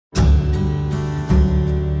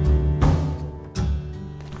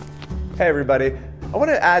Hey everybody, I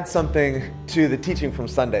want to add something to the teaching from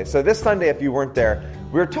Sunday. So this Sunday, if you weren't there,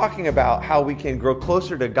 we were talking about how we can grow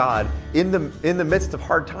closer to God in the midst of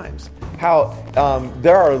hard times. How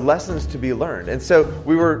there are lessons to be learned. And so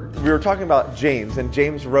we were talking about James, and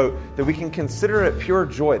James wrote that we can consider it pure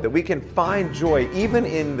joy, that we can find joy even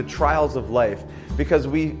in the trials of life, because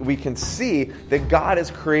we can see that God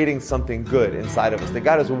is creating something good inside of us, that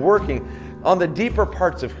God is working on the deeper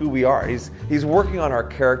parts of who we are. He's working on our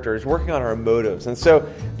character. He's working on our motives. And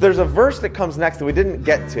so there's a verse that comes next that we didn't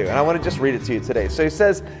get to, and I want to just read it to you today. So he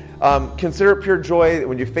says, consider it pure joy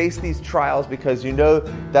when you face these trials, because you know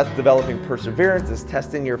that's developing perseverance, is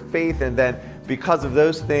testing your faith, and then because of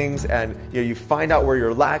those things, and you find out where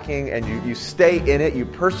you're lacking, and you stay in it, you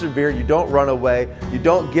persevere, you don't run away, you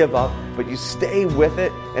don't give up, but you stay with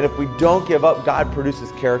it. And if we don't give up, God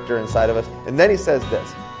produces character inside of us. And then he says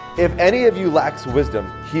this, if any of you lacks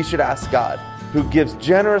wisdom, he should ask God, who gives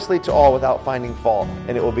generously to all without finding fault,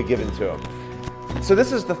 and it will be given to him. So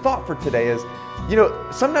this is the thought for today is,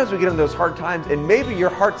 sometimes we get in those hard times, and maybe your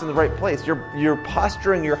heart's in the right place. You're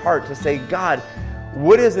posturing your heart to say, God,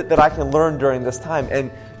 what is it that I can learn during this time?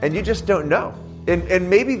 And you just don't know. And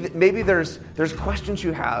maybe there's questions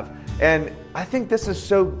you have. And I think this is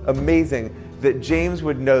so amazing that James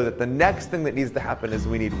would know that the next thing that needs to happen is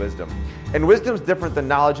we need wisdom. And wisdom is different than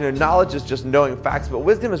knowledge. Knowledge is just knowing facts, but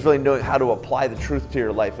wisdom is really knowing how to apply the truth to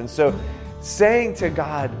your life. And so saying to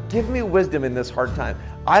God, give me wisdom in this hard time.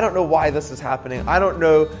 I don't know why this is happening. I don't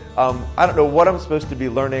know what I'm supposed to be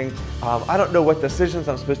learning. I don't know what decisions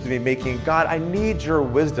I'm supposed to be making. God, I need your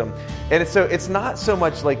wisdom. And so it's not so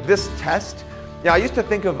much like this test. I used to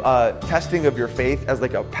think of testing of your faith as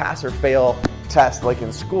like a pass or fail test, like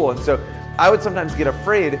in school. And so I would sometimes get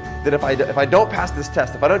afraid that if I don't pass this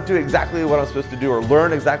test, if I don't do exactly what I'm supposed to do or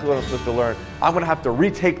learn exactly what I'm supposed to learn, I'm going to have to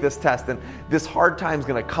retake this test, and this hard time is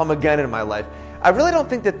going to come again in my life. I really don't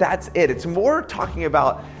think that that's it. It's more talking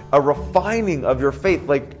about a refining of your faith.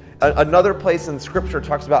 Like another place in Scripture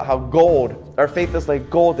talks about how our faith is like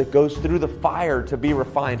gold that goes through the fire to be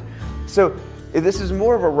refined. So this is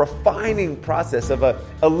more of a refining process of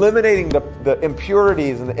eliminating the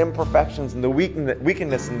impurities and the imperfections and the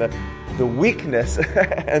weakness and the weakness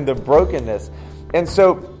and the brokenness. And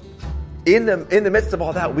so in the midst of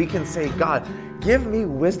all that, we can say, God, give me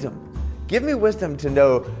wisdom. Give me wisdom to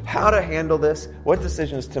know how to handle this, what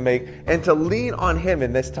decisions to make, and to lean on him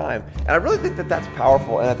in this time. And I really think that that's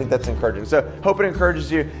powerful, and I think that's encouraging. So hope it encourages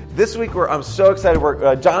you. This week, I'm so excited.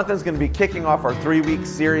 Jonathan's going to be kicking off our 3-week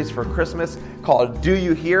series for Christmas called Do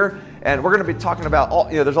You Hear? And we're going to be talking about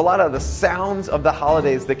there's a lot of the sounds of the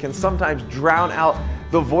holidays that can sometimes drown out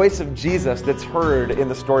the voice of Jesus that's heard in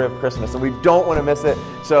the story of Christmas. And we don't want to miss it.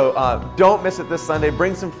 So don't miss it this Sunday.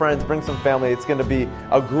 Bring some friends, bring some family. It's going to be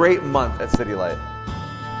a great month at City Light.